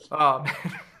Man.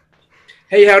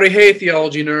 Hey, howdy, hey,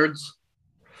 theology nerds.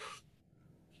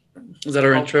 Is that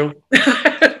our Oh, intro?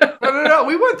 no.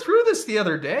 We went through this the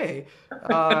other day.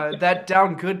 That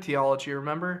down good theology,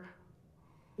 remember?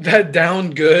 That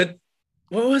down good.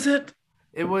 What was it?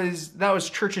 That was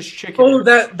Church's Oh, chicken.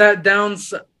 that down.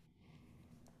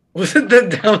 Was it the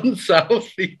down south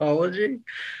theology?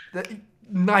 That,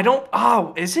 I don't.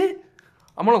 Oh, is it?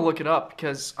 I'm gonna look it up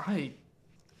because I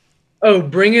Oh,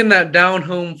 bring in that down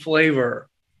home flavor.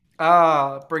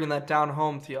 bringing that down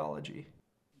home theology.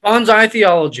 Bonsai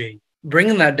theology.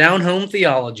 Bringing that down home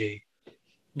theology.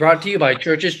 Brought to you by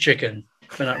Church's Chicken.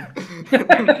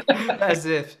 As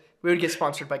if we would get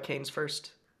sponsored by Canes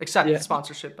first. Accept Yeah, the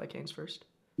sponsorship by Canes first.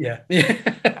 yeah. Yeah.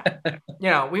 You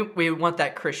know, we want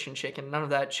that Christian chicken, none of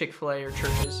that Chick-fil-A or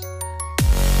Churches.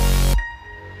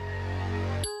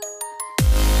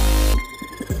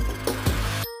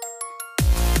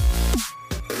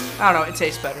 I don't know, it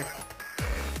tastes better.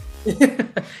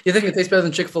 You think it tastes better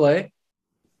than Chick-fil-A?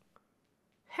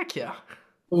 Heck yeah.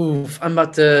 Oof, I'm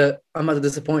about to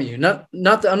disappoint you. Not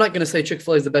that I'm not gonna say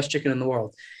Chick-fil-A is the best chicken in the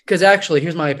world. Because actually,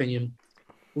 here's my opinion.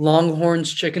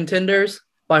 Longhorn's chicken tenders,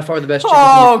 by far the best chicken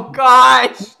tenders. Oh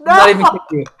gosh, I'm not even no!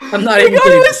 kidding you. I'm not We even go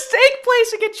kidding to a you. steak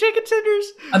place and get chicken tenders.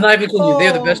 I'm not even kidding you. They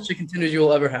are the best Oh, chicken tenders you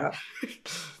will ever have.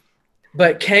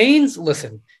 But Cane's,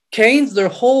 listen, Cane's, their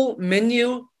whole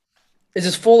menu is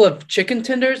just full of chicken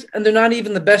tenders, and they're not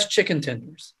even the best chicken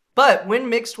tenders. but when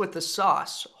mixed with the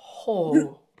sauce,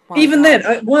 oh my Even then,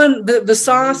 gosh. the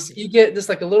sauce, you get this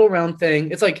like a little round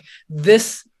thing. It's like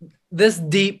this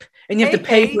deep, and you have to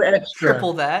pay for extra.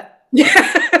 triple that.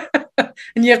 Yeah,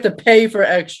 and you have to pay for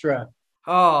extra.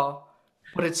 Oh,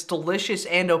 but it's delicious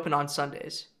and open on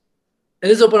Sundays. It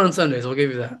is open on Sundays. I'll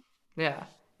give you that. Yeah.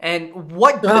 And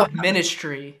what Oh, good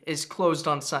ministry is closed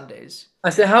on Sundays? I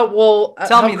said, how well?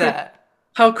 Tell how me that.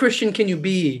 How Christian can you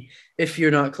be if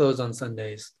you're not closed on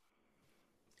Sundays?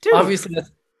 Dude, Obviously,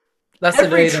 that's the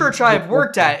every day church that. I've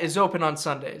worked at is open on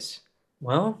Sundays.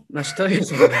 Well, I should tell you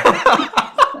something.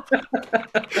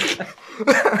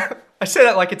 I say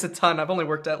that like it's a ton. I've only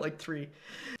worked at like 3.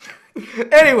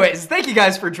 Anyways, thank you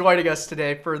guys for joining us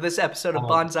today for this episode of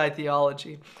Bonsai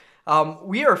Theology.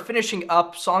 We are finishing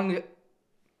up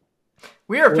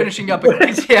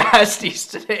Ecclesiastes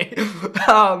today,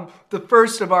 the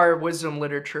first of our wisdom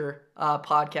literature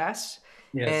podcasts.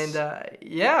 Yes.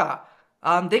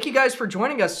 And thank you guys for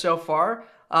joining us so far.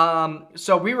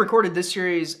 So we recorded this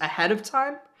series ahead of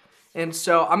time, and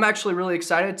so I'm actually really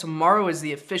excited. Tomorrow is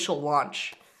the official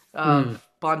launch of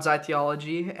Bonsai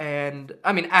Theology, and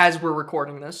I mean, as we're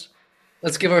recording this.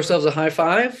 Let's give ourselves a high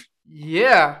five.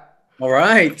 Yeah. All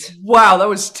right. Wow, that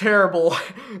was terrible.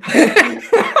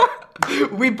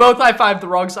 We both high-fived the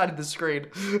wrong side of the screen.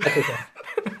 That's okay.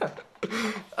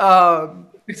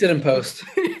 Fix it in post.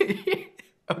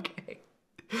 Okay.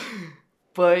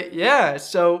 But yeah,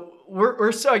 so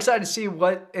we're so excited to see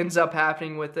what ends up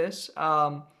happening with this.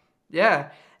 Yeah,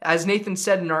 as Nathan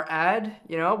said in our ad,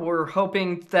 you know, we're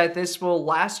hoping that this will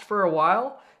last for a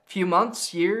while, few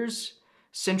months, years,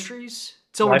 centuries,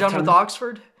 till we're done with Lifetime.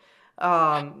 Oxford.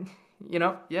 You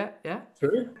know, yeah.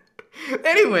 Sure.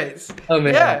 Anyways, Oh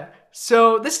man. yeah.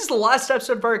 So this is the last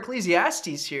episode of our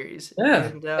Ecclesiastes series. Yeah.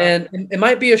 And it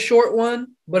might be a short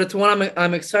one, but it's one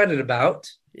I'm excited about.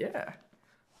 Yeah.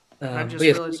 I just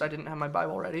yes. realized I didn't have my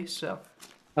Bible ready, so.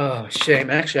 Oh,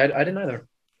 shame. Actually, I didn't either.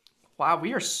 Wow,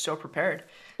 we are so prepared.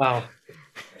 Wow.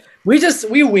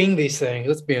 We wing these things,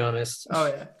 let's be honest. Oh,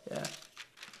 yeah.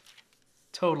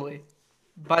 Totally.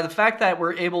 By the fact that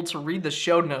we're able to read the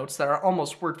show notes that are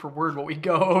almost word for word what we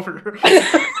go over.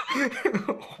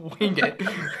 Wing it.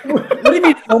 What do you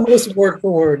mean almost word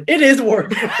for word? It is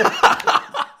word for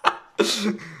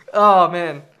word. Oh,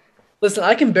 man. Listen,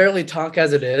 I can barely talk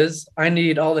as it is. I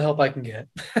need all the help I can get.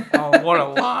 Oh, what a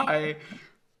lie.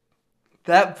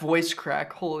 That voice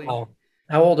crack, holy. Oh,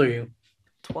 how old are you?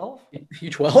 12?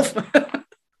 You 12?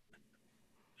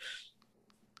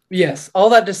 Yes,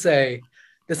 all that to say,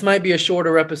 this might be a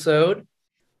shorter episode.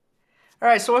 All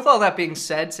right, so with all that being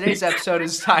said, today's episode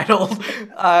is titled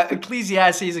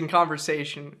Ecclesiastes in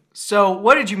Conversation. So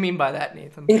what did you mean by that,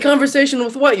 Nathan? In conversation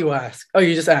with what, you ask? Oh,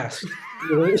 you just asked.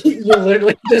 You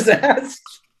literally just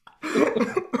asked.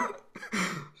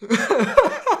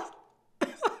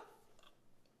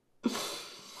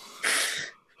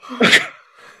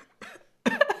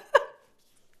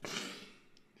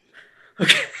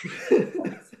 Okay.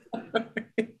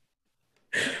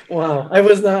 Wow, I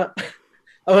was not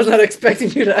expecting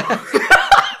you to ask.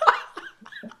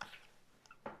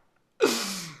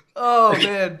 Oh,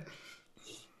 man.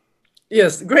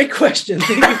 Yes, great question.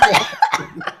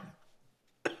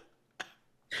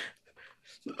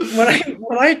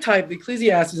 when I type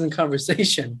Ecclesiastes in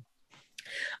conversation,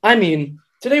 I mean,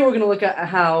 today we're going to look at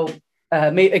how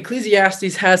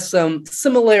Ecclesiastes has some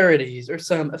similarities or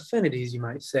some affinities, you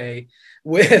might say,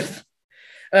 with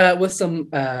some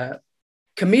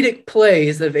comedic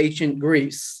plays of ancient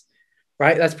Greece.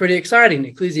 Right, that's pretty exciting.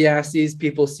 Ecclesiastes,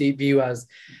 people view as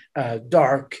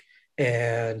dark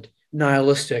and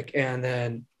nihilistic, and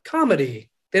then comedy.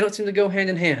 They don't seem to go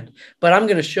hand in hand, but I'm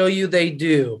going to show you they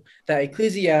do. That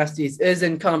Ecclesiastes is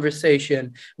in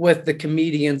conversation with the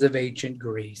comedians of ancient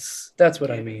Greece. That's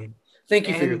what I mean. Thank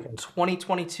you for your And question.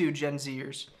 2022 Gen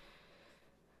Zers.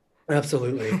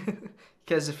 Absolutely.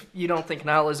 Because if you don't think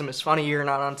nihilism is funny, you're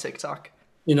not on TikTok.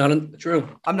 You're not on, true.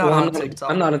 I'm not Well, on TikTok.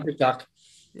 I'm not on TikTok.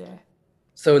 Yeah.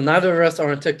 So neither of us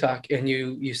are on TikTok, and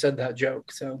you said that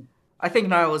joke. So I think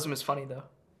nihilism is funny, though.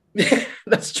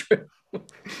 that's true. All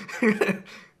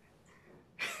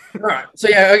right. So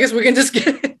yeah, I guess we can just get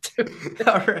into it.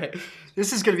 All right.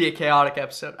 This is going to be a chaotic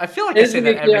episode. I feel like I say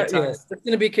that every time. Yes, it's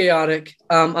going to be chaotic.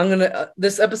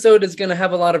 This episode is gonna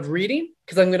have a lot of reading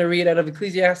because I'm gonna read out of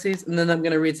Ecclesiastes, and then I'm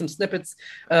gonna read some snippets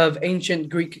of ancient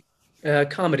Greek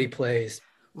comedy plays.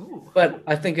 Ooh. But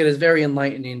I think it is very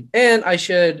enlightening, and I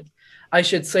should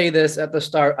say this at the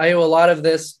start. I owe a lot of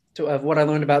this of what I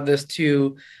learned about this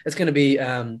to. It's going to be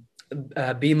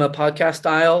Bema podcast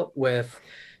style with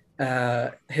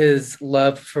his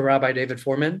love for Rabbi David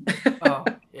Foreman. Oh,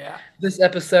 yeah. This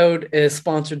episode is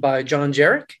sponsored by John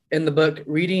Jarek in the book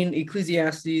Reading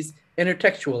Ecclesiastes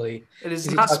Intertextually. It is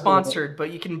not sponsored,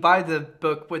 but you can buy the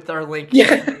book with our link in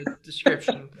the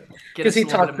description. Because he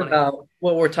talked about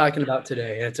what we're talking about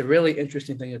today, and it's a really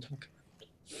interesting thing to talk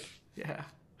about.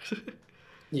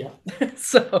 Yeah.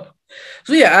 So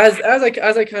yeah,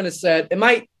 as I kind of said, it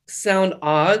might sound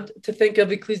odd to think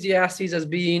of Ecclesiastes as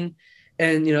being,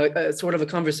 and sort of a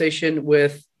conversation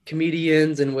with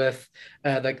comedians and with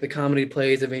like the comedy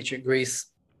plays of ancient Greece,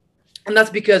 and that's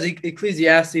because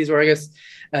Ecclesiastes, or I guess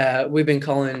we've been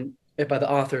calling it by the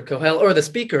author Kohelet, or the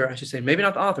speaker, I should say, maybe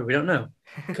not the author, we don't know,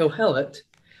 Kohelet.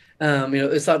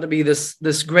 It's thought to be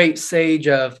this great sage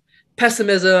of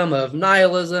pessimism, of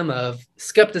nihilism, of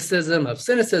skepticism, of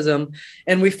cynicism.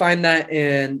 And we find that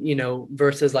in,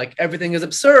 verses like everything is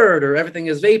absurd, or everything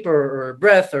is vapor or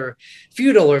breath or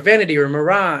futile or vanity or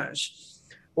mirage,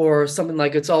 or something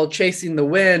like it's all chasing the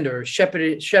wind, or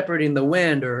shepherding the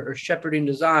wind, or shepherding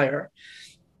desire.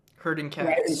 Herding cats.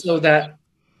 Right? And so that,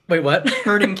 wait, what?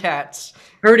 Herding cats.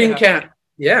 Herding cat.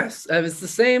 Yes. It's the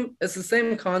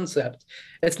same concept.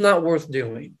 It's not worth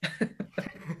doing.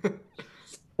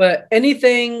 But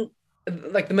anything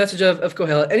like the message of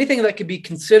Kohelet, anything that could be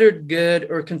considered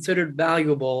good or considered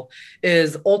valuable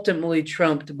is ultimately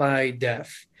trumped by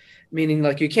death. Meaning,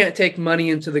 like, you can't take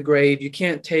money into the grave, you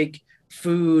can't take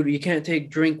food, you can't take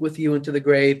drink with you into the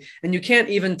grave, and you can't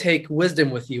even take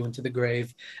wisdom with you into the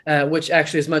grave, which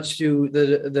actually is much to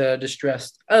the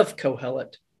distress of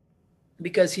Kohelet,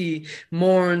 because he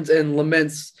mourns and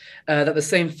laments that the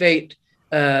same fate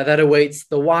that awaits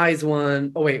the wise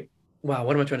one. Oh, wait. Wow,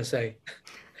 what am I trying to say?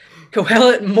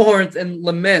 Kohelet mourns and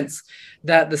laments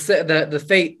that the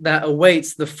fate that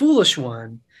awaits the foolish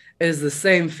one is the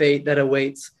same fate that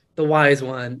awaits the wise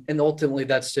one, and ultimately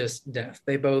that's just death.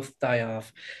 They both die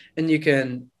off, and you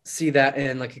can see that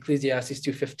in like Ecclesiastes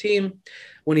 2:15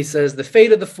 when he says, "The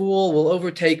fate of the fool will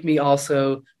overtake me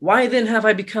also. Why then have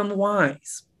I become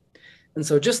wise?" And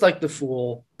so just like the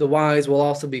fool, the wise will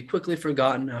also be quickly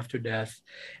forgotten after death.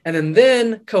 And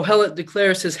then Kohelet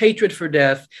declares his hatred for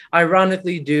death,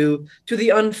 ironically due to the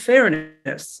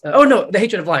unfairness. The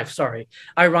hatred of life, sorry.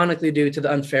 Ironically due to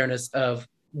the unfairness of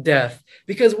death,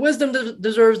 because wisdom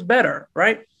deserves better,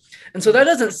 right? And so that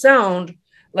doesn't sound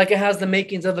like it has the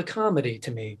makings of a comedy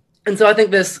to me. And so I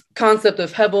think this concept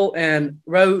of Hebel and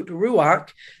Ruach,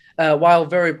 while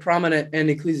very prominent in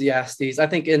Ecclesiastes, I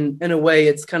think in a way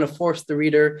it's kind of forced the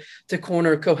reader to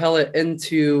corner Kohelet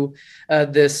into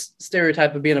this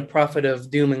stereotype of being a prophet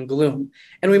of doom and gloom.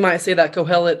 And we might say that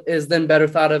Kohelet is then better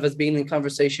thought of as being in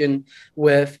conversation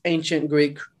with ancient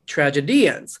Greek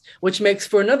tragedians, which makes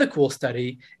for another cool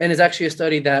study, and is actually a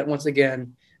study that, once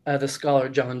again, the scholar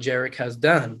John Jarek has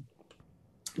done.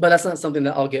 But that's not something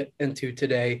that I'll get into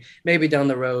today. Maybe down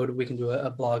the road we can do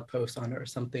a blog post on it or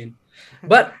something.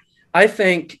 But I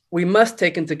think we must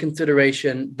take into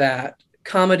consideration that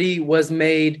comedy was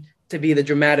made to be the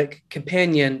dramatic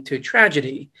companion to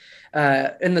tragedy,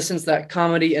 in the sense that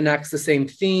comedy enacts the same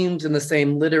themes and the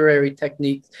same literary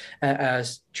techniques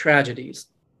as tragedies.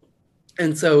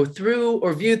 And so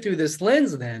viewed through this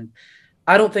lens, then,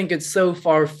 I don't think it's so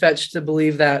far-fetched to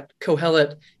believe that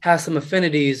Kohelet has some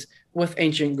affinities with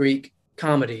ancient Greek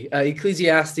comedy.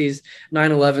 Ecclesiastes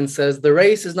 9:11 says, "The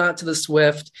race is not to the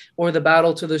swift or the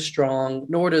battle to the strong,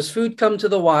 nor does food come to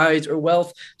the wise or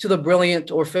wealth to the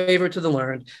brilliant or favor to the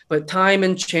learned, but time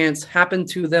and chance happen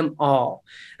to them all."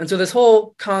 And so this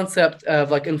whole concept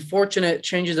of like unfortunate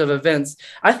changes of events,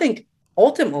 I think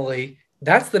ultimately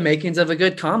that's the makings of a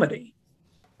good comedy.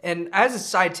 And as a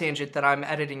side tangent that I'm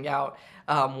editing out,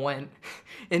 when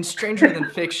in Stranger Than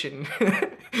Fiction,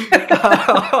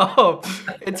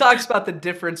 it talks about the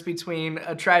difference between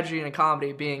a tragedy and a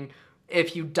comedy being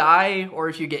if you die or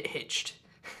if you get hitched.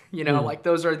 Mm, Like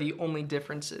those are the only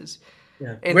differences.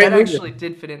 yeah, And great that movie. actually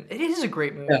did fit in. It is a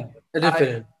great Yeah, movie. it did fit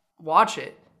I in. watch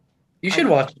it. You I should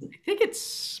watch it. think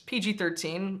it's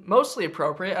PG-13, mostly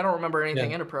appropriate. I don't remember Yeah,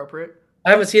 anything inappropriate. I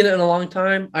haven't seen it in a long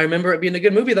time. I remember it being a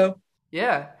good movie though.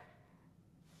 Yeah.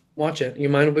 Watch it. Your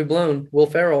mind will be blown. Will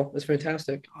Ferrell is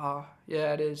fantastic. Oh,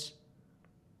 yeah, it is.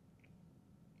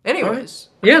 All right. Anyways.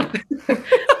 Yeah.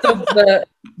 So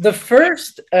the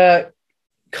first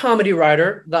comedy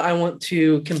writer that I want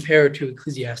to compare to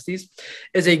Ecclesiastes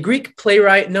is a Greek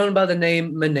playwright known by the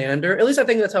name Menander. At least I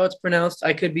think that's how it's pronounced.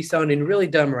 I could be sounding really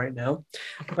dumb right now,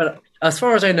 but as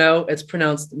far as I know, it's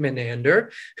pronounced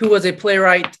Menander, who was a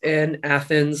playwright in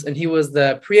Athens, and he was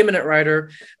the preeminent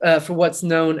writer for what's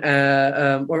known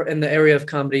or in the area of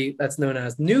comedy that's known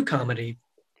as New Comedy,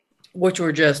 which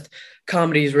were just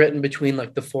comedies written between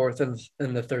like the fourth and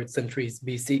the third centuries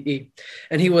BCE.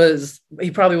 And he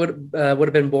probably would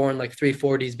have been born like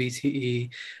 340s BCE,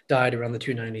 died around the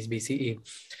 290s BCE.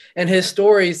 And his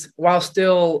stories, while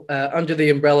still under the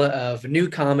umbrella of new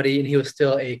comedy, and he was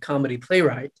still a comedy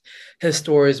playwright, his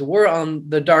stories were on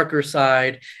the darker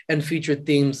side and featured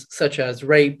themes such as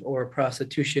rape or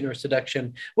prostitution or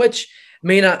seduction, which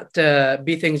may not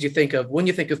be things you think of when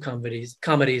you think of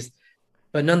comedies,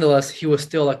 but nonetheless, he was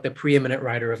still like the preeminent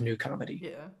writer of new comedy.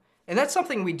 Yeah. And that's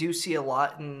something we do see a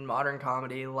lot in modern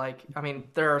comedy. Like, I mean,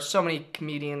 there are so many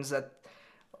comedians that,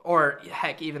 or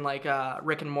heck, even like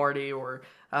Rick and Morty or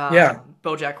Yeah,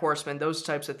 BoJack Horseman, those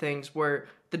types of things where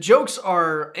the jokes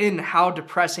are in how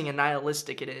depressing and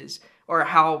nihilistic it is or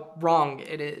how wrong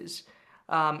it is.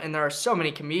 And there are so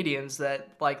many comedians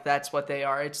that, like, that's what they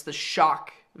are. It's the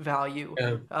shock value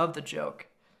yeah, of the joke.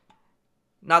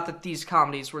 Not that these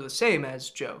comedies were the same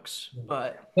as jokes,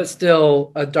 but but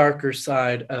still a darker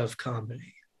side of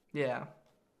comedy. yeah.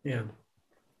 Yeah.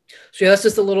 So yeah, that's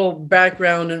just a little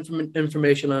background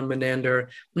information on Menander.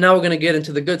 Now we're going to get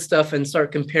into the good stuff and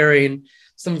start comparing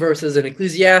some verses in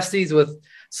Ecclesiastes with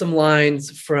some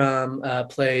lines from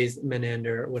plays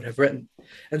Menander would have written.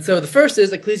 And so the first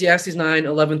is Ecclesiastes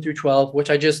 9:11 through 12, which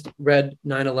I just read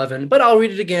 9:11, but I'll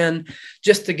read it again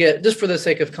just for the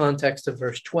sake of context of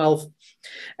verse 12.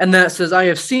 And that says, "I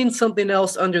have seen something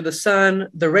else under the sun.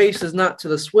 The race is not to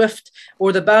the swift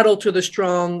or the battle to the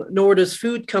strong, nor does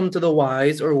food come to the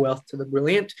wise or wealth to the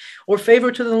brilliant or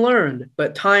favor to the learned,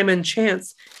 but time and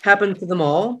chance happen to them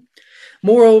all.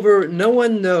 Moreover, no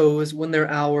one knows when their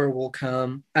hour will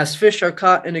come. As fish are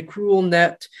caught in a cruel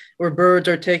net, or birds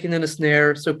are taken in a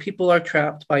snare, so people are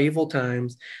trapped by evil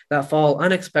times that fall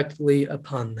unexpectedly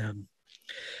upon them."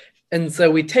 And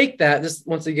so we take that, just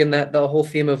once again, that the whole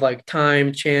theme of like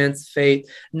time, chance, fate,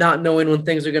 not knowing when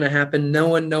things are going to happen, no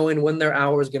one knowing when their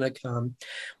hour is going to come.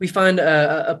 We find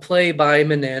a play by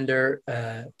Menander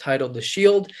titled The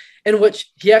Shield, in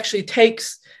which he actually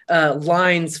takes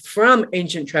lines from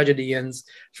ancient tragedians,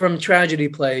 from tragedy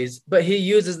plays, but he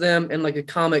uses them in like a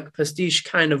comic pastiche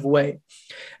kind of way.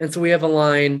 And so we have a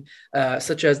line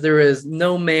such as, "There is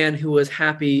no man who is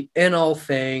happy in all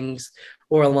things,"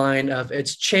 or a line of,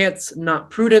 "It's chance, not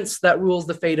prudence, that rules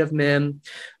the fate of men,"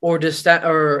 or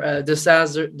disasters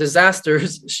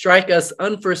strike us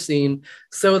unforeseen,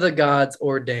 so the gods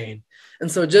ordain. And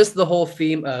so just the whole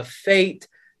theme of fate,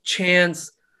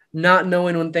 chance, not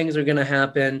knowing when things are going to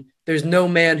happen. There's no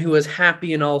man who is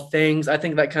happy in all things. I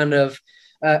think that kind of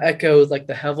echoes like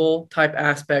the Hevel type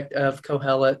aspect of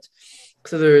Kohelet.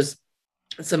 So there's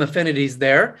some affinities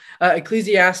there.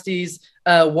 Ecclesiastes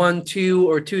 1:2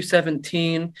 or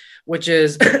 2:17, which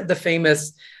is the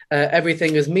famous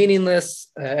everything is meaningless,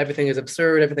 everything is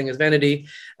absurd, everything is vanity,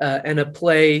 and a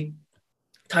play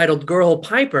titled Girl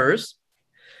Pipers.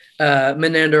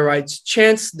 Menander writes,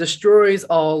 "Chance destroys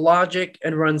all logic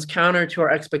and runs counter to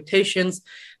our expectations,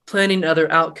 planning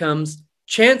other outcomes.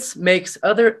 Chance makes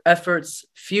other efforts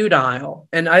futile."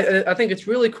 And I think it's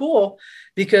really cool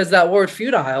because that word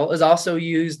futile is also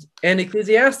used in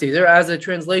Ecclesiastes or as a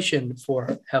translation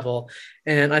for Hevel.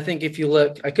 And I think if you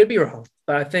look, I could be wrong,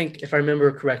 but I think if I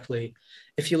remember correctly,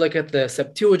 if you look at the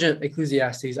Septuagint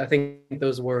Ecclesiastes, I think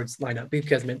those words line up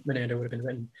because Menander would have been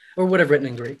written or would have written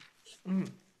in Greek. Mm.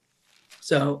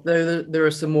 So there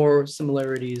are some more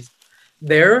similarities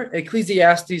there.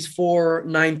 Ecclesiastes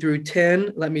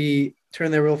 4:9-10. Let me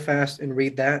turn there real fast and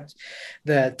read that.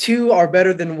 The two are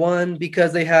better than one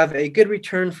because they have a good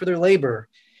return for their labor.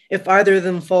 If either of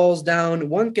them falls down,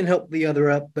 one can help the other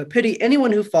up, but pity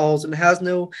anyone who falls and has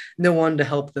no one to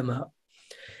help them up.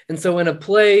 And so, in a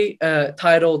play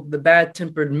titled The Bad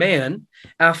Tempered Man,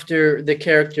 after the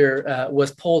character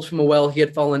was pulled from a well he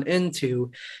had fallen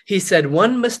into, he said,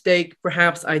 "One mistake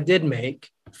perhaps I did make,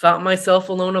 thought myself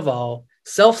alone of all,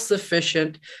 self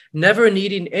sufficient, never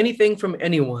needing anything from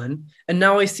anyone. And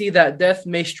now I see that death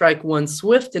may strike one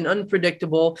swift and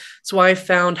unpredictable. So I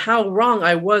found how wrong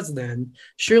I was then.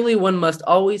 Surely one must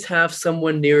always have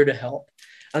someone near to help."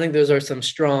 I think those are some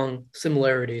strong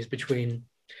similarities between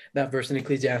that verse in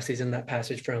Ecclesiastes and that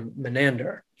passage from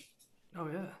Menander. Oh,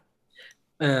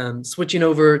 yeah. Switching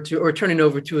over to, or turning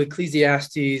over to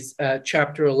Ecclesiastes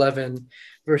chapter 11,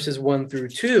 verses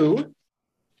 1-2.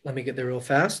 Let me get there real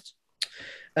fast.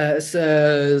 It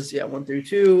says,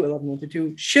 1-2, 11,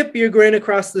 1-2. Ship your grain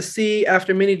across the sea.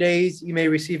 After many days, you may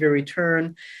receive a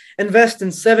return. Invest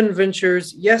in 7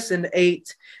 ventures, yes, in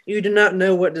 8. You do not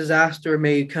know what disaster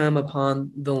may come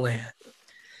upon the land.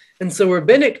 And so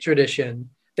rabbinic tradition,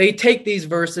 they take these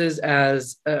verses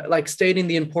as like stating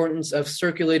the importance of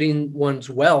circulating one's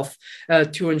wealth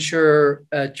to ensure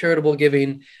charitable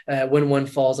giving when one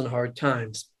falls in hard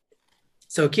times.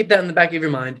 So keep that in the back of your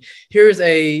mind. Here's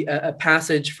a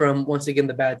passage from, once again,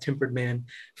 The Bad Tempered Man,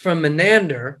 from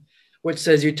Menander, which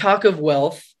says, "You talk of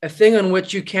wealth, a thing on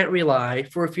which you can't rely,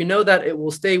 for if you know that it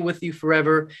will stay with you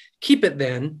forever, keep it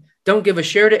then. Don't give a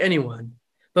share to anyone.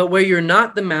 But where you're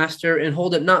not the master and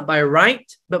hold it not by right,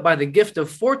 but by the gift of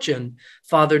fortune,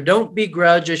 Father, don't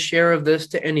begrudge a share of this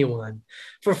to anyone.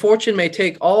 For fortune may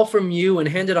take all from you and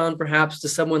hand it on perhaps to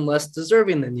someone less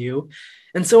deserving than you.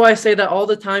 And so I say that all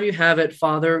the time you have it,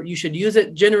 Father, you should use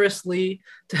it generously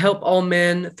to help all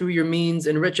men through your means,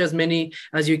 enrich as many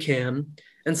as you can.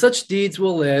 And such deeds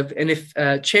will live. And if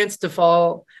you chance to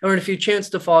fall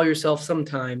yourself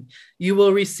sometime, you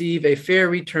will receive a fair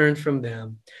return from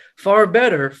them. Far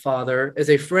better, Father, is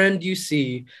a friend you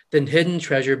see than hidden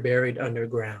treasure buried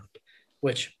underground,"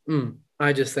 which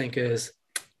I just think is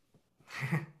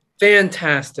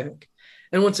fantastic.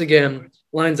 And once again,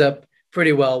 lines up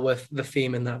pretty well with the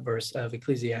theme in that verse of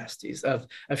Ecclesiastes of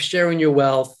sharing your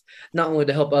wealth, not only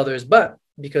to help others, but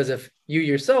because if you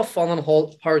yourself fall on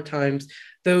hard times,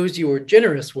 those you were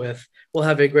generous with will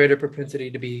have a greater propensity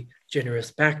to be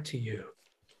generous back to you.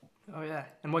 Oh, yeah.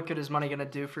 And what good is money going to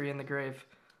do for you in the grave?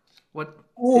 Oh,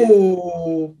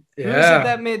 Who is it yeah.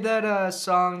 that made that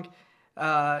song?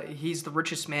 He's the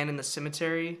richest man in the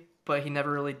cemetery, but he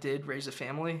never really did raise a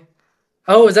family.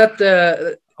 Oh, is that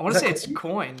I want to say it's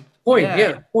Coin. Coin?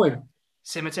 Yeah, Coin.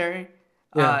 Cemetery.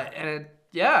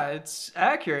 Yeah. It's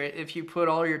accurate if you put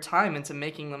all your time into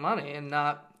making the money and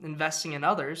not investing in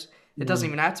others. It doesn't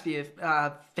even have to be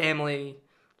a family,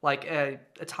 like a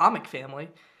atomic family,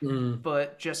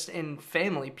 but just in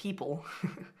family people.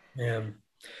 Yeah.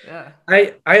 Yeah.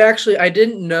 I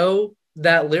didn't know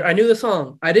that I knew the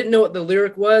song. I didn't know what the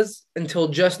lyric was until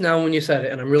just now when you said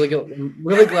it, and I'm really glad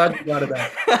you brought it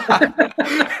back.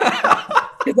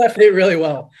 That fit really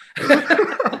well.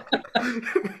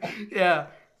 Yeah.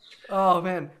 Oh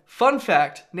man. Fun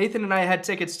fact: Nathan and I had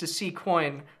tickets to see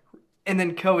Coin, and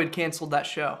then COVID canceled that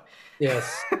show.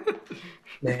 Yes.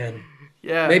 Man.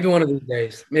 Yeah. Maybe one of these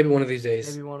days. Maybe one of these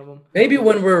days. Maybe one of them. Maybe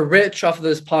when we're rich off of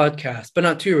this podcast, but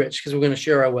not too rich because we're going to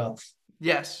share our wealth.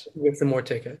 Yes. Get some more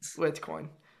tickets. With Coin. With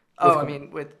Oh, Coin. I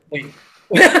mean, with.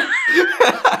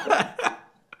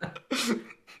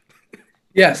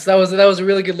 Yes, that was a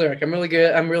really good lyric. I'm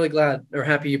really glad or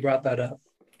happy you brought that up.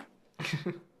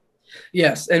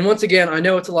 Yes, and once again, I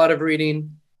know it's a lot of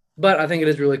reading, but I think it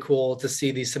is really cool to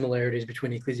see these similarities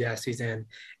between Ecclesiastes and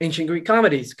ancient Greek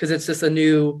comedies because it's just a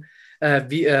new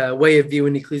way of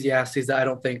viewing Ecclesiastes that I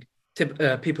don't think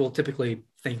people typically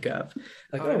think of.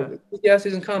 Like,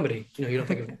 Ecclesiastes and comedy. You don't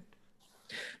think of it.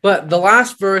 But the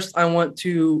last verse I want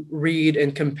to read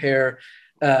and compare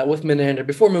with Menander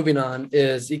before moving on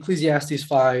is Ecclesiastes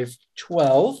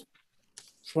 5:12.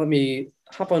 So let me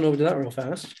hop on over to that real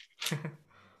fast.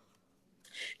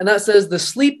 And that says, "The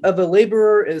sleep of a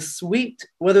laborer is sweet,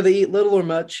 whether they eat little or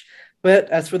much. But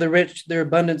as for the rich, their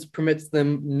abundance permits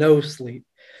them no sleep."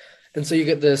 And so you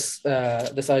get this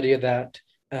idea that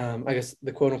I guess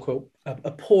the quote unquote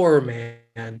a poor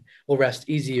man will rest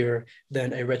easier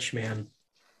than a rich man.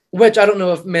 which I don't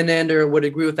know if Menander would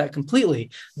agree with that completely,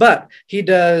 but he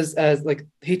does, as like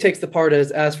he takes the part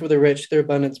as for the rich, their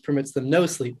abundance permits them no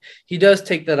sleep. He does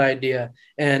take that idea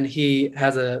and he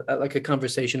has like a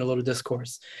conversation, a little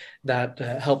discourse that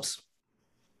helps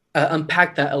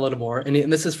unpack that a little more. And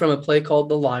this is from a play called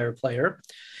The Lyre Player,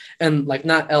 and like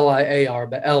not Liar,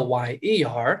 but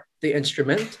Lyer, the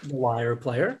instrument, the lyre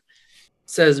player.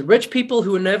 Says, rich people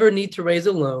who never need to raise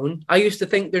a loan. I used to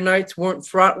think their nights weren't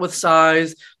fraught with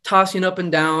sighs, tossing up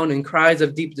and down and cries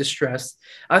of deep distress.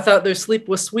 I thought their sleep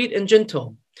was sweet and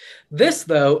gentle. This,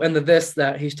 though, and the this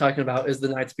that he's talking about is the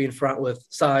nights being fraught with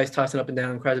sighs, tossing up and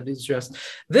down, and cries of deep distress.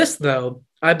 This, though,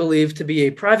 I believe to be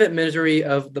a private misery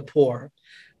of the poor.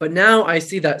 But now I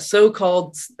see that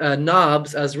so-called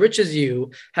knobs as rich as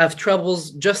you have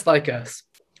troubles just like us.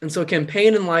 And so can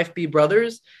pain and life be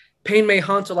brothers? Pain may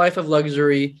haunt a life of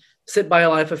luxury, sit by a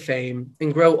life of fame,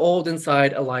 and grow old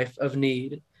inside a life of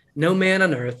need. No man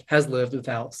on earth has lived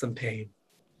without some pain.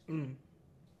 Mm.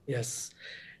 Yes.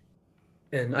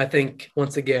 And I think,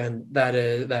 once again,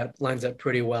 that lines up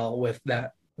pretty well with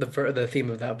the theme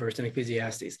of that verse in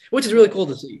Ecclesiastes, which is really cool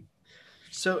to see.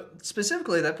 So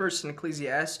specifically that verse in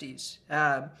Ecclesiastes,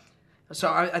 so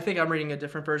I think I'm reading a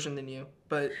different version than you,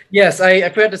 but yes, I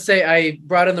forgot to say I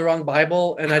brought in the wrong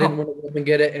Bible and I didn't want to go and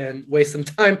get it and waste some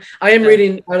time. I am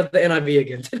reading out of the NIV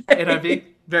again today. NIV,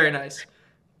 very nice.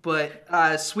 But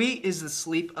sweet is the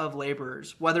sleep of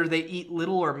laborers, whether they eat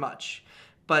little or much.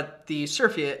 But the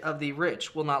surfeit of the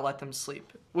rich will not let them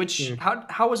sleep. Which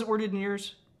how was it worded in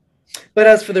yours? But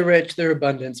as for the rich, their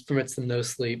abundance permits them no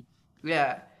sleep.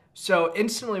 Yeah. So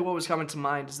instantly, what was coming to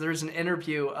mind is there's an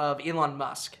interview of Elon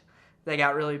Musk that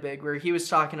got really big, where he was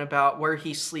talking about where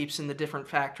he sleeps in the different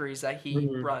factories that he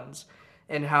runs,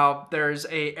 and how there's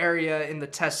a area in the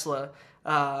Tesla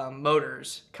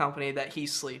Motors company that he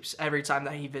sleeps every time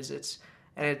that he visits,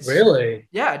 and it's really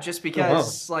just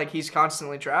because like he's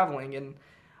constantly traveling, and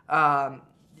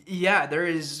there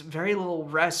is very little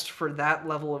rest for that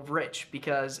level of rich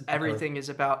because everything is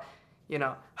about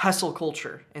hustle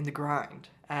culture and the grind,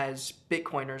 as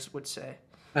Bitcoiners would say,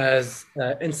 as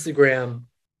Instagram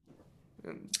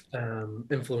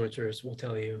influencers will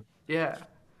tell you. Yeah,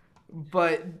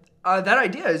 but that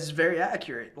idea is very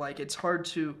accurate. Like, it's hard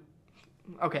to...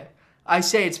 Okay, I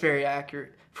say it's very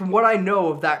accurate. From what I know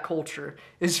of that culture,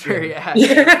 it's very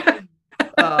accurate.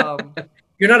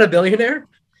 You're not a billionaire?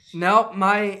 No,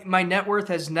 my net worth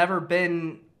has never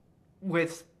been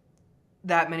with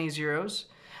that many zeros.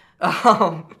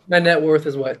 My net worth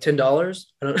is what, $10?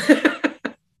 I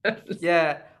don't...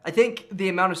 Yeah, I think the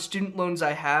amount of student loans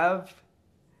I have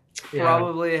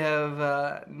probably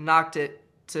have knocked it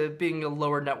to being a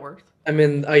lower net worth. I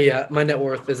mean, my net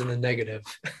worth is in the negative.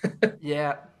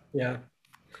 Yeah. Yeah.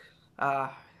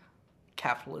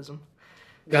 Capitalism.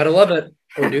 Gotta love it.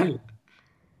 Or do you?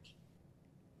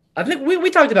 I think we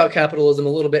talked about capitalism a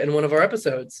little bit in one of our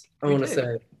episodes, I want to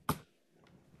say.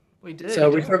 We did.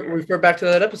 So refer back to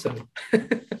that episode.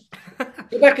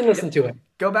 Go back and listen to it.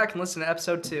 Go back and listen to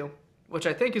episode 2, which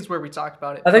I think is where we talked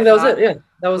about it. I think that was it. Yeah,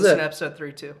 that was listen it. To episode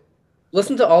 3 too.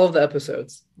 Listen to all of the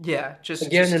episodes. Yeah, just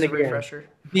again and a again. refresher.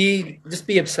 Be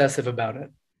obsessive about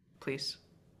it. Please.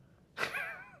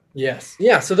 Yes.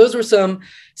 Yeah. So those were some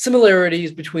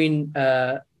similarities between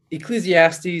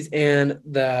Ecclesiastes and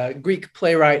the Greek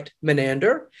playwright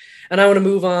Menander. And I want to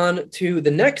move on to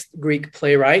the next Greek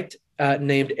playwright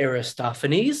named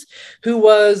Aristophanes, who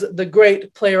was the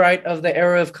great playwright of the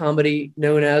era of comedy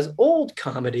known as Old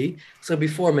Comedy, so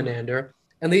before Menander.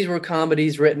 And these were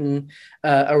comedies written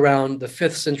around the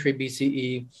 5th century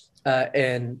BCE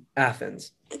in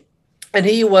Athens. And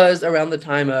he was around the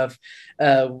time of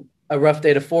a rough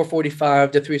date of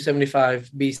 445 to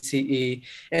 375 BCE.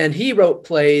 And he wrote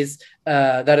plays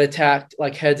that attacked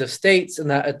like heads of states and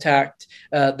that attacked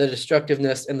the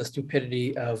destructiveness and the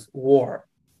stupidity of war.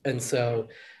 And so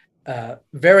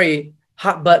very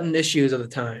hot button issues of the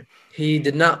time. He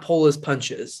did not pull his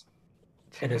punches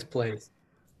in his plays.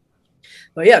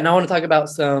 But yeah, now I want to talk about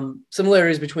some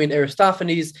similarities between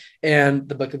Aristophanes and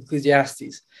the book of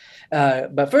Ecclesiastes.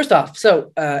 But first off,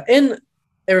 so in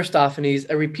Aristophanes,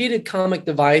 a repeated comic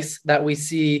device that we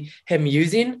see him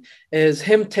using is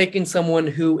him taking someone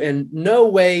who in no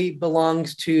way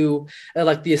belongs to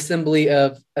like the assembly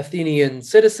of Athenian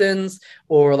citizens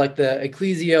or like the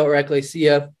ecclesia or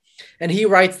ecclesia, and he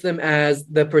writes them as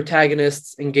the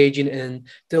protagonists engaging in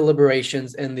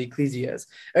deliberations in the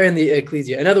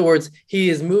ecclesia. In other words, he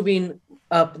is moving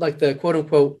up like the quote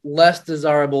unquote less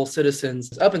desirable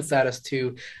citizens up in status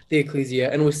to the ecclesia.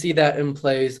 And we see that in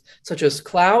plays such as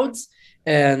Clouds.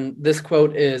 And this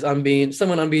quote is on being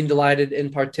delighted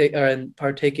in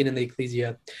partaking in the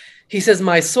ecclesia. He says,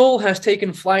 my soul has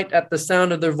taken flight at the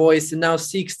sound of their voice and now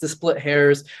seeks to split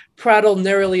hairs, prattle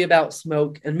narrowly about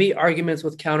smoke, and meet arguments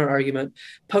with counter argument,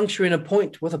 puncturing a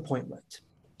point with a pointlet.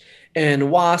 And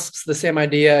Wasps, the same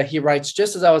idea. He writes,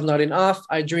 just as I was nodding off,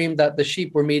 I dreamed that the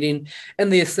sheep were meeting in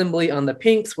the assembly on the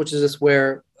Pinks, which is just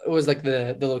where it was like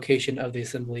the location of the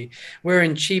assembly,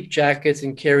 wearing cheap jackets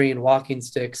and carrying walking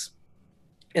sticks.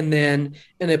 And then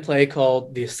in a play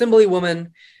called The Assembly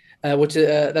Woman, which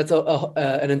that's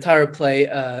an entire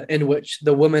play in which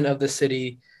the women of the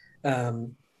city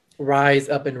rise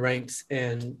up in ranks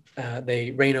and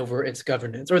they reign over its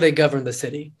governance, or they govern the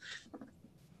city.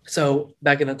 So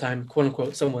back in that time, quote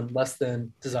unquote, someone less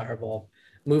than desirable,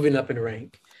 moving up in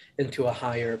rank into a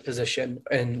higher position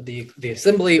in the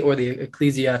assembly or the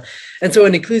ecclesia. And so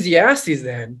in Ecclesiastes,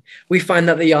 then, we find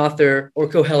that the author, or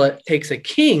Kohelet, takes a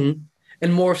king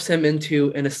and morphs him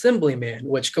into an assemblyman,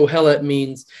 which Kohelet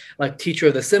means like teacher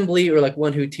of the assembly, or like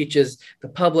one who teaches the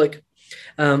public.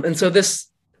 And so this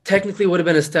technically would have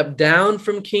been a step down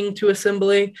from king to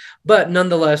assembly, but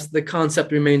nonetheless, the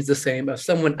concept remains the same of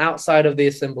someone outside of the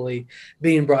assembly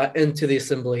being brought into the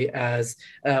assembly as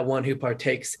one who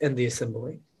partakes in the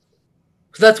assembly.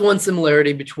 So that's one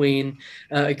similarity between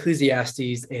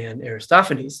Ecclesiastes and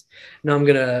Aristophanes. Now I'm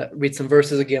going to read some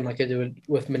verses again, like I did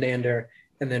with Menander,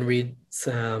 and then read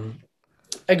some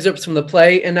excerpts from the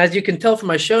play. And as you can tell from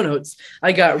my show notes,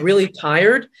 I got really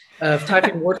tired of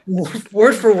typing word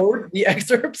for word the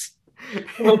excerpts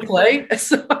from a play.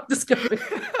 So I'm just going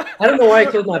I don't know why I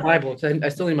closed my Bible, because I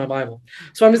still need my Bible.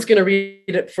 So I'm just going to read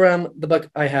it from the book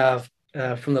I have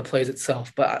from the plays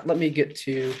itself. But let me get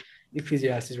to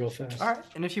Ecclesiastes real fast. All right.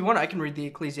 And if you want, I can read the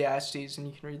Ecclesiastes and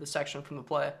you can read the section from the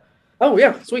play. Oh,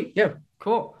 yeah. Sweet. Yeah.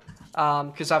 Cool.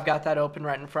 Because I've got that open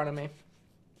right in front of me.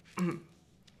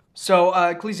 So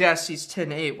Ecclesiastes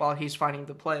 10:8, while he's finding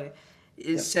the play,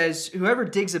 it says, whoever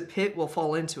digs a pit will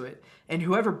fall into it, and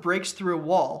whoever breaks through a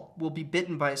wall will be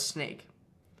bitten by a snake.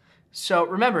 So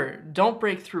remember, don't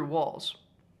break through walls.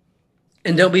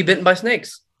 And don't be bitten by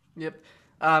snakes. Yep.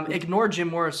 Ignore Jim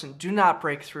Morrison. Do not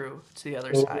break through to the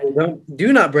other side.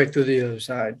 Do not break through the other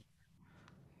side.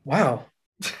 Wow.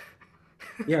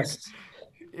 Yes.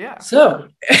 Yeah. So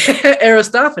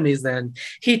Aristophanes, then,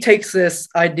 he takes this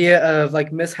idea of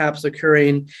like mishaps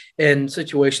occurring in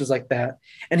situations like that,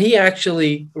 and he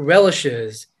actually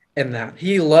relishes in that.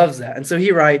 He loves that. And so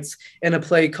he writes in a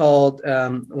play called,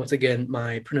 once again,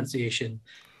 my pronunciation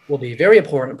will be very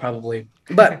important probably,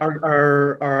 but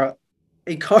our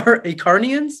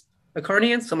Acarnians,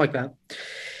 something like that.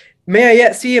 May I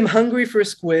yet see him hungry for a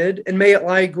squid, and may it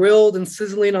lie grilled and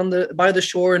sizzling by the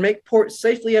shore, and make port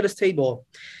safely at his table.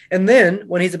 And then,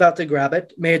 when he's about to grab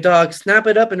it, may a dog snap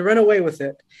it up and run away with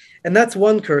it. And that's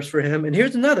one curse for him. And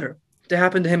here's another to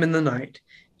happen to him in the night.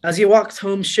 As he walks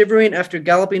home shivering after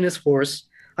galloping his horse,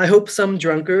 I hope some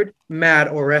drunkard, mad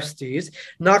Orestes,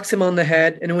 knocks him on the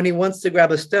head, and when he wants to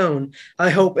grab a stone, I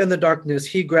hope in the darkness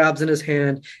he grabs in his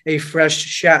hand a fresh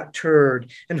shat turd,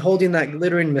 and holding that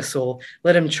glittering missile,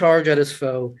 let him charge at his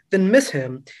foe, then miss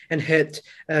him and hit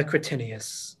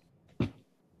Cretinius.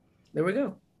 There we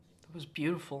go. That was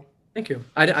beautiful. Thank you.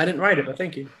 I didn't write it, but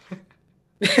thank you.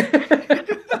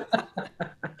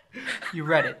 You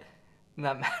read it, and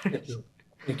that matters.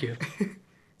 Thank you.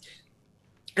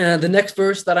 The next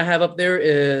verse that I have up there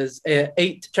is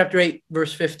chapter 8,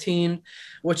 verse 15,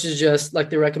 which is just like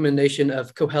the recommendation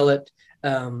of Kohelet,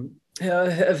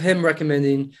 of him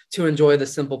recommending to enjoy the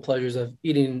simple pleasures of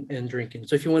eating and drinking.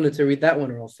 So if you wanted to read that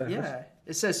one real fast. Yeah,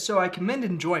 it says, so I commend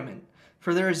enjoyment,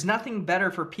 for there is nothing better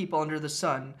for people under the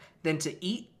sun than to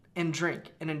eat and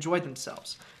drink and enjoy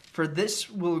themselves. For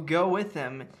this will go with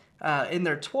them in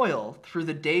their toil through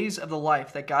the days of the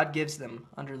life that God gives them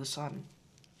under the sun.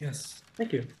 Yes.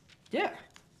 Thank you. Yeah.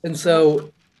 And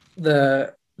so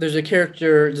there's a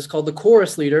character just called the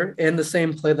chorus leader in the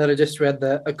same play that I just read,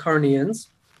 the Acarnians.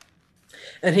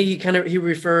 And he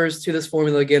refers to this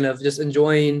formula again of just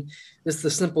enjoying just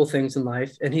the simple things in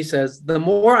life. And he says, the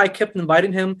more I kept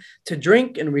inviting him to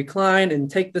drink and recline and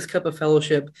take this cup of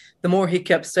fellowship, the more he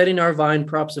kept setting our vine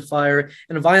props afire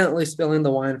and violently spilling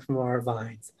the wine from our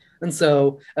vines. And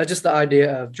so just the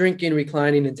idea of drinking,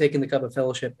 reclining, and taking the cup of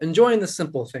fellowship, enjoying the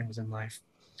simple things in life.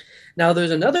 Now, there's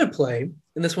another play,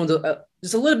 and this one's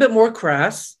just a little bit more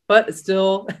crass, but it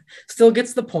still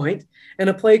gets the point. In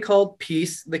a play called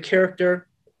Peace, the character,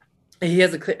 he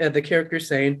has the character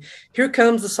saying, here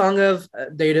comes the song of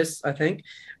Datis, I think,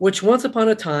 which once upon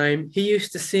a time he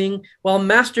used to sing while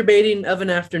masturbating of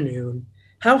an afternoon.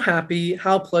 How happy,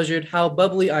 how pleasured, how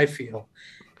bubbly I feel.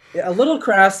 A little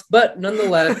crass, but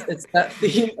nonetheless, it's that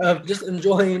theme of just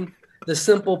enjoying the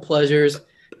simple pleasures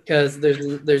because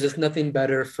there's just nothing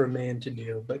better for man to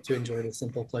do but to enjoy the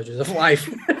simple pleasures of life.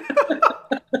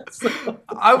 So,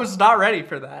 I was not ready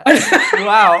for that. I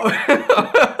Wow.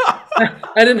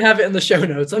 didn't have it in the show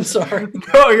notes. I'm sorry.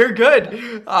 No, you're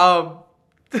good.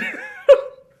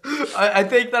 I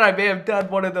think that I may have done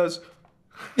one of those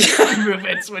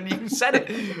movements when you said it.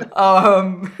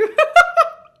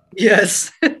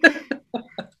 Yes.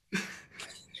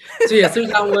 So yes, there's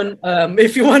that one.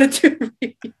 If you wanted to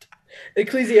read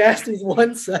Ecclesiastes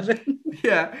 1:7.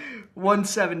 Yeah.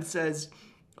 1:7 says,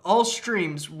 all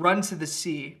streams run to the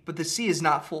sea, but the sea is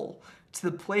not full. To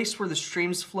the place where the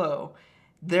streams flow,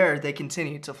 there they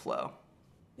continue to flow.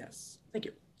 Yes, thank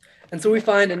you. And so we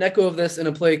find an echo of this in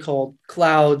a play called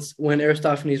Clouds when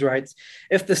Aristophanes writes,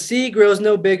 if the sea grows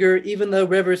no bigger, even though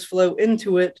rivers flow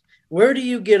into it, where do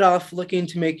you get off looking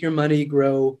to make your money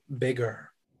grow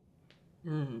bigger?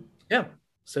 Mm. Yeah,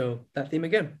 so that theme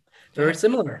again. Very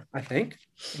similar, I think.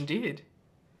 Indeed.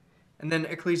 And then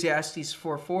Ecclesiastes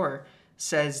 4:4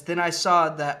 says, then I saw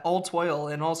that all toil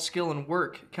and all skill and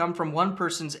work come from one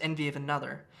person's envy of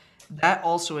another. That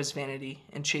also is vanity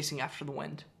and chasing after the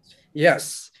wind.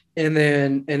 Yes. And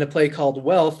then in a play called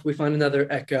Wealth, we find another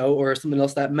echo or something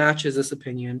else that matches this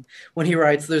opinion when he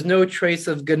writes, there's no trace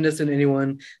of goodness in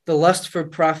anyone. The lust for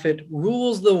profit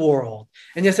rules the world.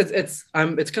 And yes,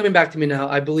 it's coming back to me now.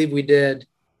 I believe we did.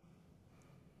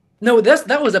 No,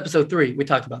 that was episode 3. We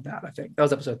talked about that, I think. That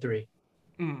was episode 3.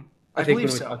 I think believe when we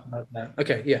so. talked about that.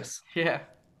 Okay, yes. Yeah.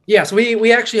 Yeah, so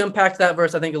we actually unpacked that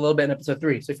verse, I think, a little bit in episode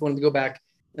 3. So if you wanted to go back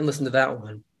and listen to that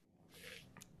one.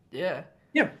 Yeah.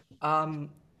 Yeah.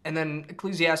 And then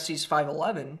Ecclesiastes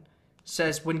 5:11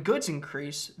 says, when goods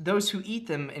increase, those who eat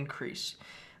them increase.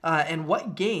 And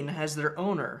what gain has their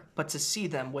owner but to see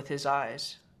them with his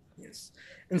eyes? Yes.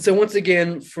 And so once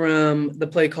again, from the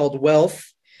play called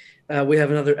Wealth, we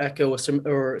have another echo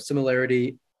or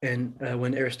similarity in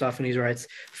when Aristophanes writes,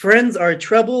 friends are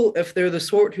trouble if they're the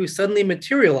sort who suddenly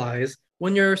materialize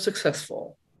when you're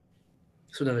successful.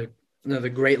 So another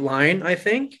great line, I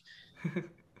think.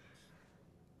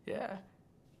 Yeah.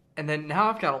 And then now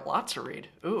I've got a lot to read.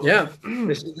 Ooh. Yeah,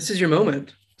 this is your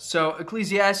moment. So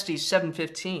Ecclesiastes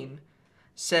 7:15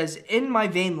 says, in my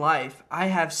vain life I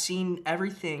have seen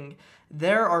everything.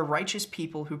 There are righteous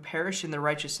people who perish in their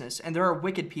righteousness, and there are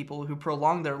wicked people who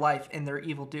prolong their life in their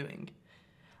evil doing.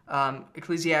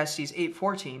 Ecclesiastes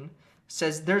 8:14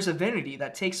 says, there's a vanity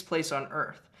that takes place on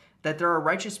earth, that there are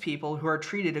righteous people who are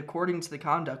treated according to the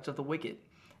conduct of the wicked,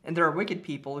 and there are wicked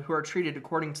people who are treated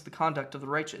according to the conduct of the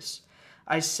righteous.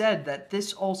 I said that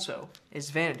this also is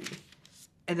vanity.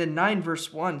 And then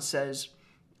 9:1 says,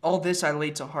 all this I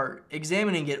laid to heart,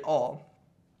 examining it all,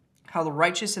 how the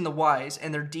righteous and the wise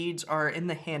and their deeds are in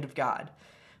the hand of God.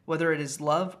 Whether it is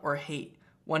love or hate,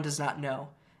 one does not know.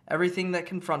 Everything that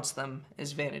confronts them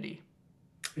is vanity.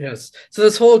 Yes. So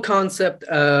this whole concept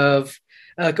of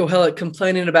Kohelet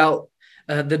complaining about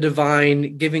the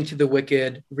divine giving to the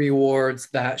wicked rewards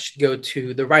that should go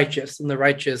to the righteous, and the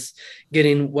righteous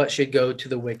getting what should go to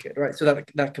the wicked, right? So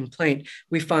that complaint,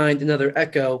 we find another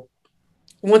echo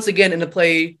once again in the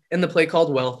play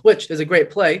called Wealth, which is a great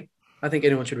play. I think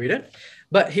anyone should read it.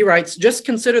 But he writes, just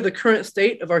consider the current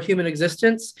state of our human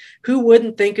existence. Who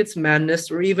wouldn't think it's madness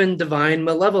or even divine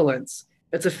malevolence?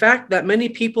 It's a fact that many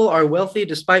people are wealthy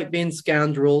despite being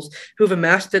scoundrels who've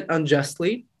amassed it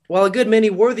unjustly, while a good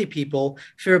many worthy people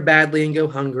fare badly and go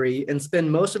hungry and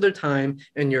spend most of their time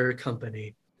in your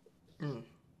company.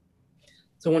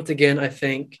 So once again, I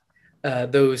think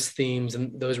those themes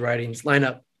and those writings line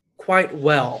up quite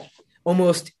well,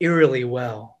 almost eerily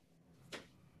well.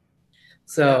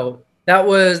 So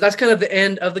that's kind of the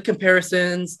end of the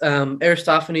comparisons.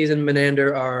 Aristophanes and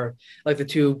Menander are like the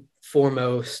two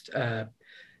foremost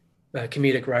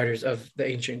comedic writers of the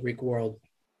ancient Greek world.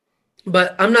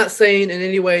 But I'm not saying in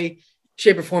any way,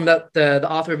 shape, or form that the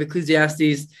author of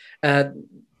Ecclesiastes that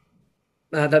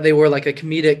they were like a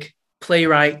comedic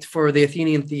playwright for the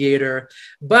Athenian theater.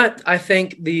 But I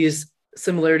think these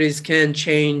similarities can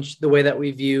change the way that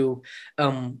we view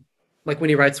like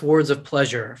when he writes words of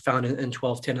pleasure found in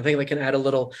 12:10. I think they can add a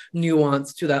little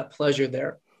nuance to that pleasure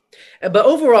there. But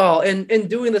overall, in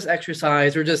doing this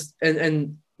exercise or just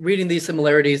and reading these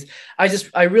similarities,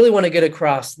 I really want to get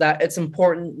across that it's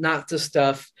important not to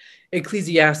stuff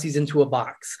Ecclesiastes into a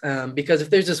box. Because if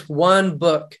there's just one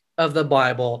book of the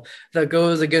Bible that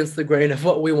goes against the grain of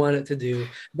what we want it to do,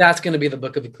 that's going to be the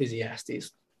book of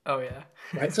Ecclesiastes. Oh, yeah.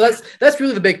 Right. So that's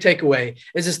really the big takeaway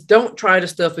is just don't try to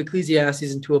stuff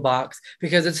Ecclesiastes into a box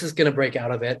because it's just going to break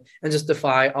out of it and just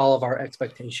defy all of our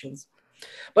expectations.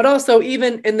 But also,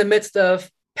 even in the midst of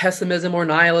pessimism or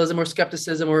nihilism or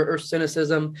skepticism or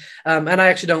cynicism, and I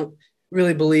actually don't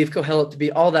really believe Kohelet to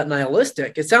be all that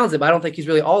nihilistic. It sounds it, but I don't think he's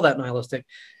really all that nihilistic.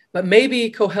 But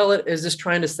maybe Kohelet is just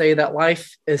trying to say that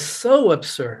life is so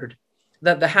absurd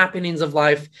that the happenings of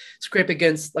life scrape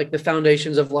against like the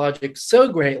foundations of logic so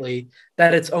greatly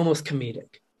that it's almost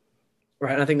comedic.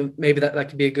 Right. And I think maybe that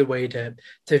could be a good way to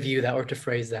view that or to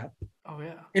phrase that. Oh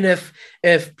yeah. And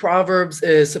if Proverbs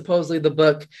is supposedly the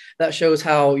book that shows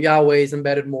how Yahweh's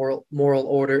embedded moral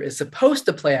order is supposed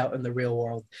to play out in the real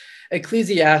world,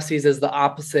 Ecclesiastes is the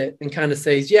opposite and kind of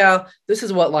says, yeah, this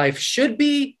is what life should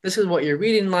be. This is what you're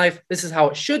reading in life. This is how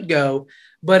it should go,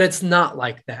 but it's not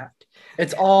like that.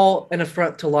 It's all an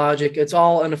affront to logic. It's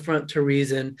all an affront to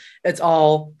reason. It's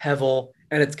all hevel,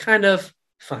 and it's kind of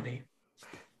funny.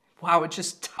 Wow, it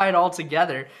just tied all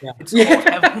together. Yeah. It's all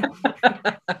heaven.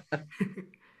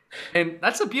 And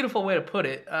that's a beautiful way to put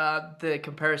it. The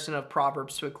comparison of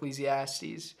Proverbs to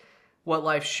Ecclesiastes, what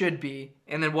life should be,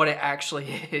 and then what it actually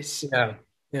is. Yeah.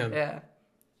 Yeah. Yeah.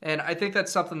 And I think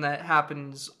that's something that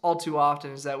happens all too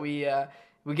often is that we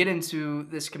get into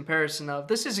this comparison of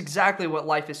this is exactly what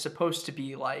life is supposed to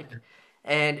be like.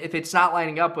 And if it's not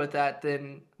lining up with that,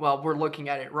 then, well, we're looking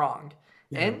at it wrong.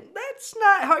 Yeah. And that's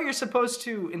not how you're supposed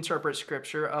to interpret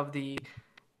scripture of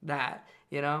that,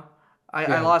 you know?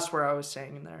 I lost where I was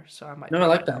saying in there, so I might. No, I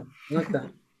like that. I like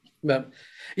that. But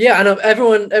yeah, I know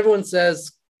everyone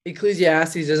says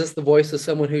Ecclesiastes is just the voice of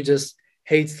someone who just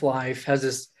hates life, has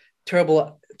this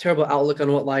terrible outlook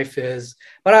on what life is.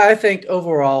 But I think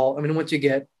overall, I mean, once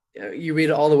you read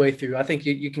it all the way through, I think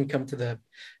you can come to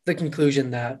the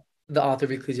conclusion that the author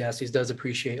of Ecclesiastes does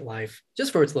appreciate life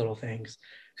just for its little things.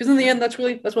 Because in the end, that's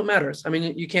what matters. I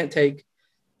mean, you can't take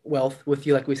wealth with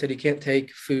you, like we said. You can't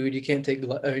take food. You can't take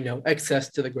excess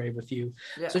to the grave with you.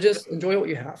 Yeah. So just enjoy what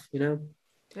you have,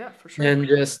 Yeah, for sure. And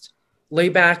just lay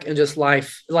back and just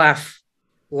laugh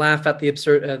at the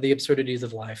absurdities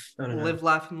of life. I don't know. Live,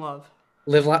 laugh, and love.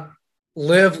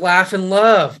 Live, laugh, and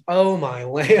love. Oh my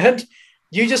land!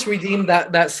 You just redeemed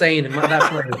that saying and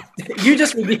that phrase. You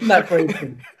just redeemed that phrase.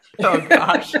 Oh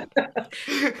gosh! All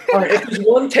right, if there's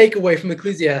one takeaway from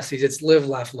Ecclesiastes, it's live,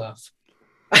 laugh, love.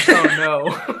 Oh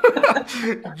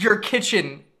no! Your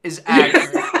kitchen is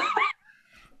accurate.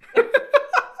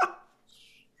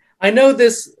 I know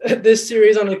this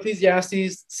series on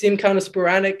Ecclesiastes seemed kind of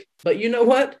sporadic, but you know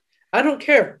what? I don't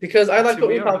care because I like what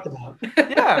we talked about.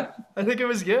 Yeah, I think it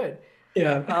was good.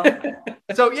 Yeah.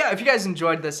 So yeah, if you guys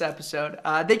enjoyed this episode,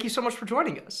 thank you so much for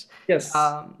joining us. Yes.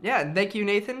 Yeah, and thank you,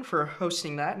 Nathan, for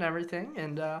hosting that and everything.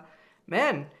 And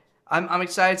man, I'm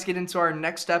excited to get into our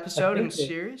next episode in the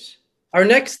series. Our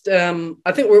next,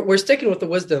 I think we're sticking with the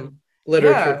wisdom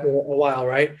literature for a while,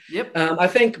 right? Yep. I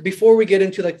think before we get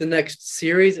into like the next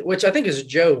series, which I think is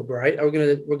Job, right? We're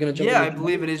gonna jump. Yeah, I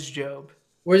believe it is Job.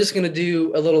 We're just gonna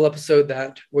do a little episode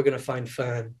that we're gonna find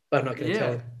fun, but I'm not gonna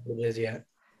tell you what it is yet.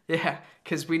 Yeah,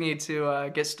 because we need to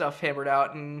get stuff hammered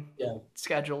out and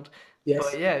scheduled. Yes.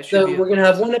 But yeah, so we're gonna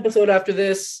have one episode after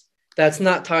this that's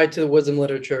not tied to the wisdom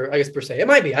literature, I guess per se. It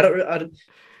might be. I don't.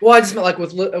 Well, I just meant like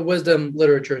with wisdom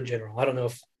literature in general. I don't know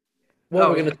if what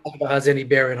we're going to talk about has any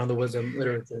bearing on the wisdom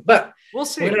literature, but we'll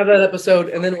see. We're going to have that episode,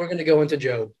 and then we're going to go into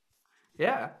Job.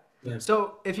 Yeah.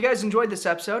 So if you guys enjoyed this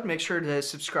episode, make sure to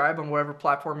subscribe on whatever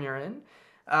platform you're in.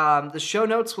 The show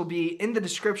notes will be in the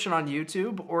description on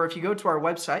YouTube, or if you go to our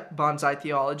website, Bonsai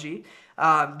Theology,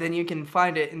 then you can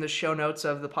find it in the show notes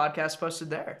of the podcast posted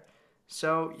there.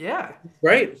 So, yeah.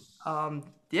 Great.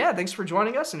 Yeah, thanks for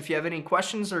joining us. And if you have any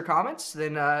questions or comments,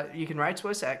 then you can write to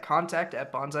us at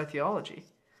contact@Bonsai Theology.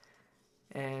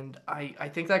 And I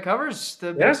think that covers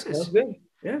the basis. That's good.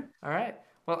 Yeah. All right.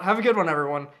 Well, have a good one,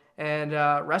 everyone. And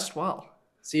rest well.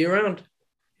 See you around.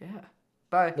 Yeah.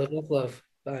 Bye. Love.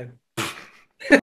 Bye.